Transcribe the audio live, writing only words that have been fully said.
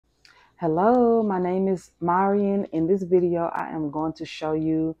Hello, my name is Marian. In this video, I am going to show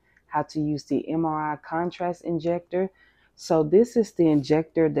you how to use the MRI contrast injector. So this is the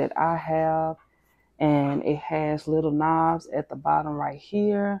injector that I have, and it has little knobs at the bottom right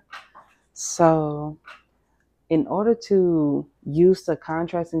here. So in order to use the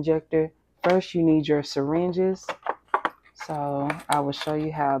contrast injector, first you need your syringes. So I will show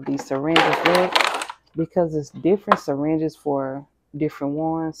you how these syringes look because it's different syringes for different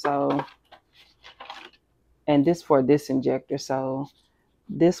ones. So and this for this injector. So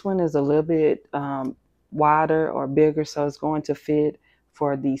this one is a little bit wider or bigger, so it's going to fit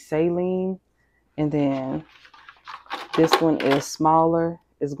for the saline. And then this one is smaller,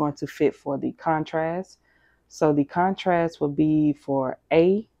 it's going to fit for the contrast. So the contrast will be for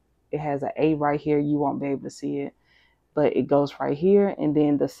A. It has an A right here. You won't be able to see it, but it goes right here. And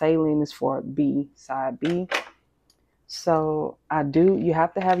then the saline is for B, side B. So you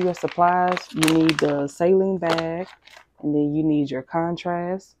have to have your supplies. You need the saline bag, and then you need your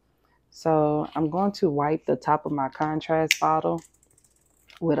contrast. So I'm going to wipe the top of my contrast bottle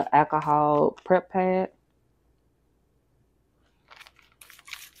with an alcohol prep pad.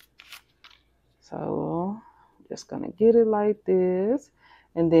 So just gonna get it like this.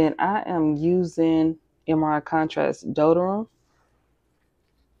 And then I am using MRI contrast deodorant.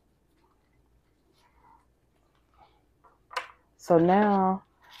 So now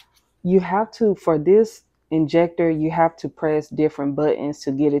you have to, for this injector, you have to press different buttons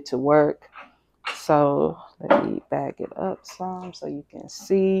to get it to work. So let me back it up some so you can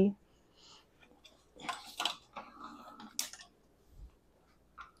see.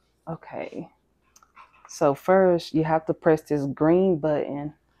 Okay. So first you have to press this green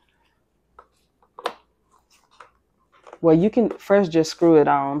button. Well, you can first just screw it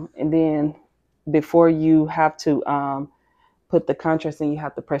on, and then before you have to put the contrast in, you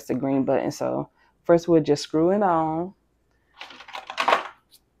have to press the green button. So first we'll just screw it on,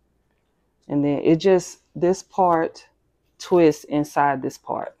 and then this part twists inside this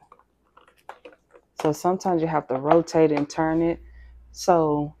part. So sometimes you have to rotate and turn it.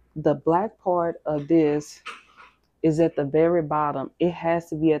 So the black part of this is at the very bottom. It has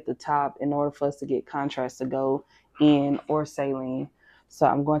to be at the top in order for us to get contrast to go in or saline. So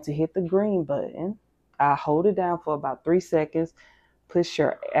I'm going to hit the green button. I hold it down for about 3 seconds. Push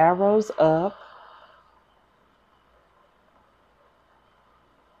your arrows up.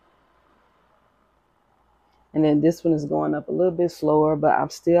 And then this one is going up a little bit slower, but I'm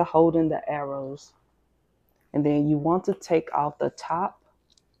still holding the arrows. And then you want to take off the top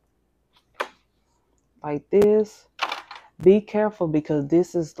like this. Be careful because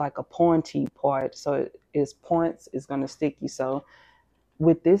this is like a pointy part. So it's points, it's going to stick you. So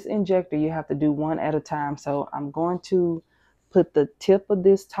with this injector, you have to do one at a time. So I'm going to put the tip of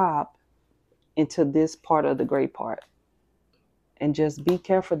this top into this part of the gray part. And just be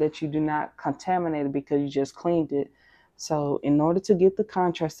careful that you do not contaminate it because you just cleaned it. So in order to get the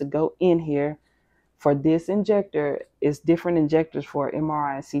contrast to go in here, for this injector, it's different injectors for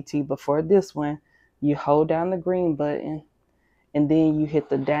MRI and CT, but for this one, you hold down the green button and then you hit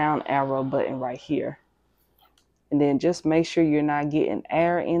the down arrow button right here. And then just make sure you're not getting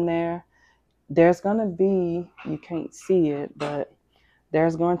air in there. There's going to be, you can't see it, but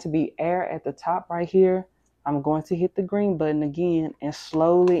there's going to be air at the top right here. I'm going to hit the green button again and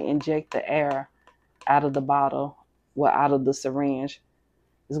slowly inject the air out of the bottle, well, out of the syringe.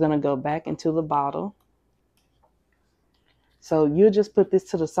 It's going to go back into the bottle. So you just put this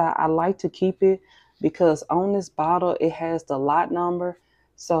to the side. I like to keep it because on this bottle, it has the lot number.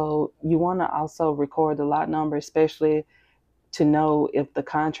 So you want to also record the lot number, especially to know if the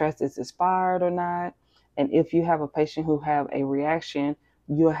contrast is expired or not. And if you have a patient who have a reaction,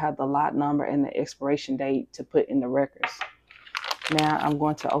 you'll have the lot number and the expiration date to put in the records. Now I'm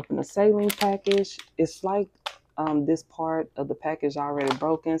going to open the saline package. It's like this part of the package already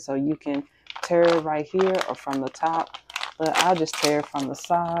broken, so you can tear it right here or from the top, but I'll just tear it from the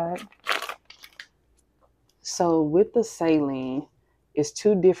side. So with the saline, it's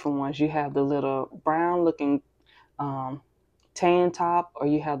two different ones. You have the little brown looking tan top, or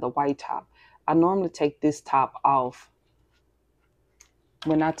you have the white top. I normally take this top off.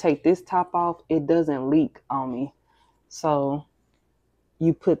 When I take this top off, it doesn't leak on me. So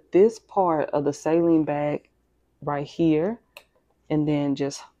you put this part of the saline bag right here, and then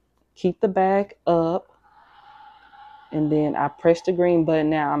just keep the bag up. And then I press the green button.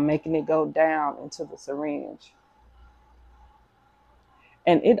 Now I'm making it go down into the syringe.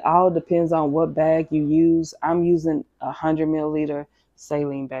 And it all depends on what bag you use. I'm using a 100 milliliter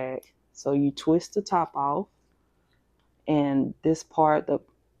saline bag. So you twist the top off, and this part,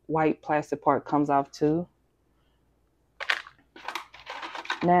 white plastic part comes off too.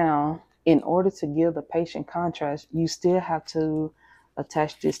 Now, in order to give the patient contrast, you still have to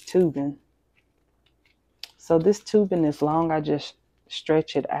attach this tubing. So this tubing is long. I just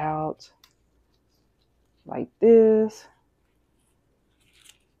stretch it out like this.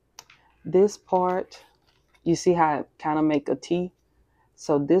 This part, you see how I kind of make a T?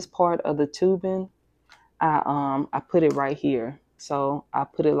 So this part of the tubing, I put it right here. So I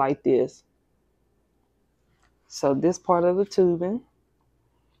put it like this. So this part of the tubing,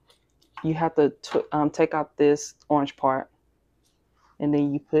 you have to take out this orange part, and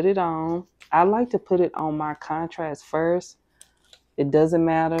then you put it on. I like to put it on my contrast first. It doesn't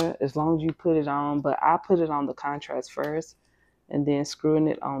matter as long as you put it on, but I put it on the contrast first, and then screwing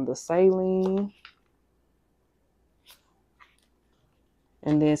it on the saline.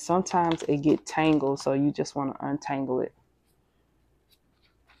 And then sometimes it get tangled, so you just want to untangle it.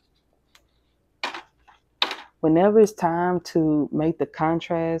 Whenever it's time to make the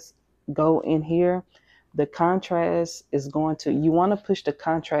contrast go in here, the contrast is going to, you want to push the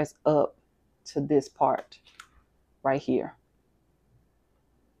contrast up to this part right here.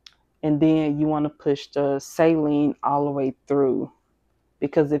 And then you want to push the saline all the way through,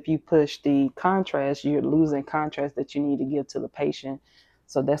 because if you push the contrast, you're losing contrast that you need to give to the patient.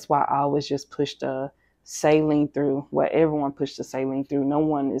 So that's why I always just push the saline through. Well, everyone push the saline through. No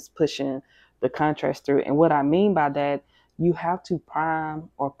one is pushing the contrast through. And what I mean by that, you have to prime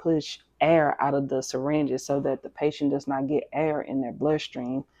or push air out of the syringes so that the patient does not get air in their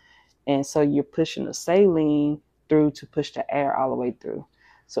bloodstream. And so you're pushing the saline through to push the air all the way through.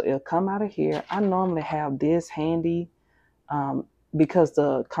 So it'll come out of here. I normally have this handy because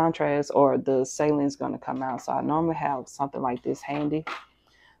the contrast or the saline is going to come out. So I normally have something like this handy.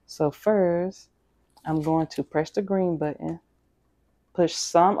 So first, I'm going to press the green button, push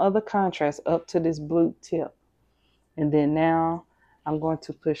some of the contrast up to this blue tip. And then now I'm going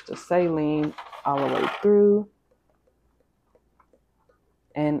to push the saline all the way through.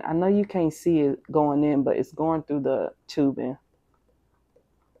 And I know you can't see it going in, but it's going through the tubing.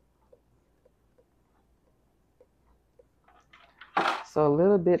 So a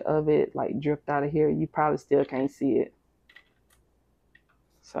little bit of it like dripped out of here. You probably still can't see it.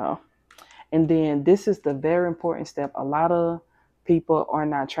 So, and then this is the very important step. A lot of people are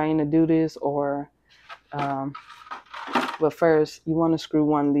not trained to do this, or, but first you want to screw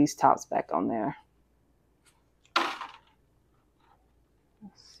one of these tops back on there.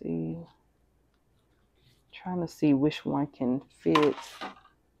 Let's see. Trying to see which one can fit.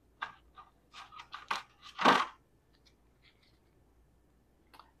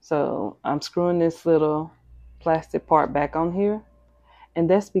 So I'm screwing this little plastic part back on here. And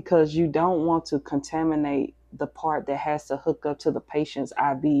that's because you don't want to contaminate the part that has to hook up to the patient's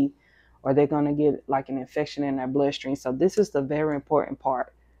IV, or they're going to get like an infection in their bloodstream. So this is the very important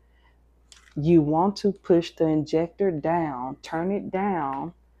part. You want to push the injector down, turn it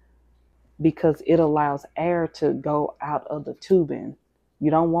down, because it allows air to go out of the tubing. You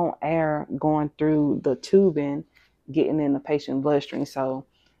don't want air going through the tubing, getting in the patient's bloodstream. So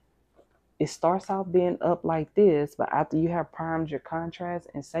it starts out being up like this, but after you have primed your contrast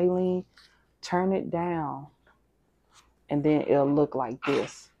and saline, turn it down, and then it'll look like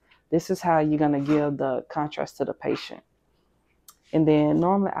this. This is how you're going to give the contrast to the patient. And then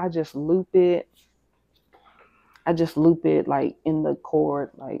normally I just loop it. Like in the cord,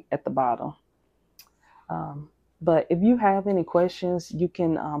 like at the bottom. But if you have any questions, you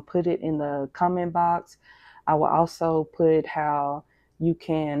can put it in the comment box. I will also put how you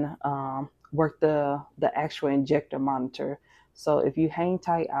can work the actual injector monitor. So if you hang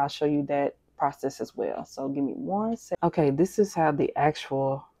tight, I'll show you that process as well. So give me 1 second. Okay, this is how the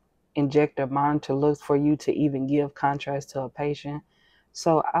actual injector monitor looks for you to even give contrast to a patient.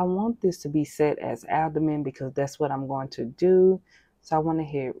 So I want this to be set as abdomen because that's what I'm going to do. So I want to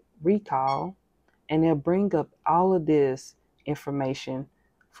hit recall, and it'll bring up all of this information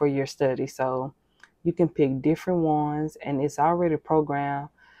for your study. So you can pick different ones, and it's already programmed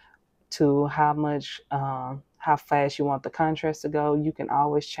to how much, how fast you want the contrast to go. You can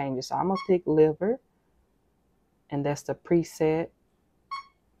always change it. So I'm gonna pick liver, and that's the preset.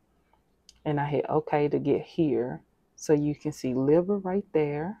 And I hit OK to get here. So you can see liver right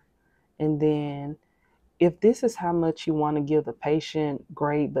there. And then if this is how much you want to give the patient,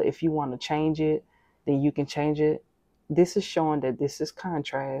 great. But if you want to change it, then you can change it. This is showing that this is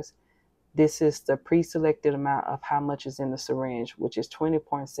contrast. This is the pre-selected amount of how much is in the syringe, which is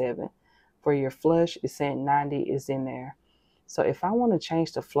 20.7. For your flush, it's saying 90 is in there. So if I want to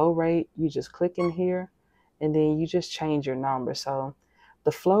change the flow rate, you just click in here, and then you just change your number. So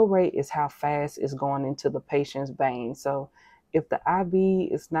The flow rate is how fast it's going into the patient's vein. So if the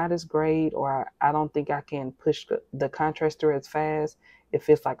IV is not as great, or I don't think I can push the contrast through as fast, if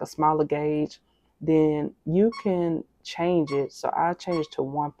it's like a smaller gauge, then you can change it. So I changed to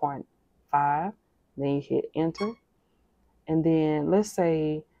 1.5, then you hit enter. And then let's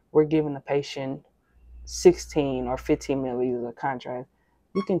say we're giving the patient 16 or 15 milliliters of contrast.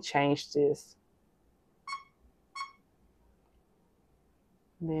 You can change this.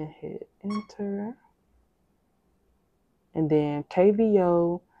 Then hit enter. And then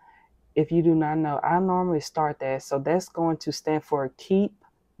KVO, if you do not know, I normally start that. So that's going to stand for keep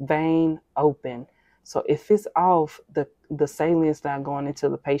vein open. So if it's off, the salient's not going into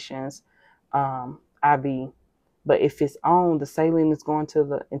the patient's IV. But if it's on, the saline is going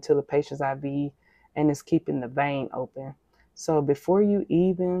to into the patient's IV, and it's keeping the vein open. So before you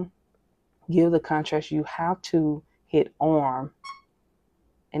even give the contrast, you have to hit arm,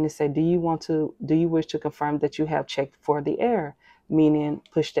 and it said, do you wish to confirm that you have checked for the air? Meaning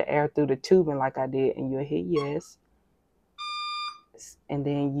push the air through the tubing like I did, and you'll hit yes. And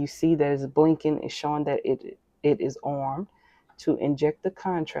then you see that it's blinking, it's showing that it is armed. To inject the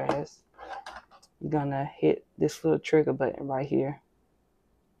contrast, you're gonna hit this little trigger button right here.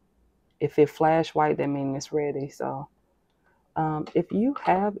 If it flash white, that means it's ready. So if you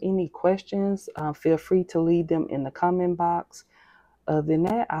have any questions, feel free to leave them in the comment box. Other than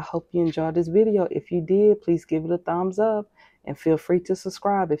that, I hope you enjoyed this video. If you did, please give it a thumbs up and feel free to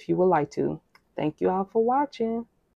subscribe if you would like to. Thank you all for watching.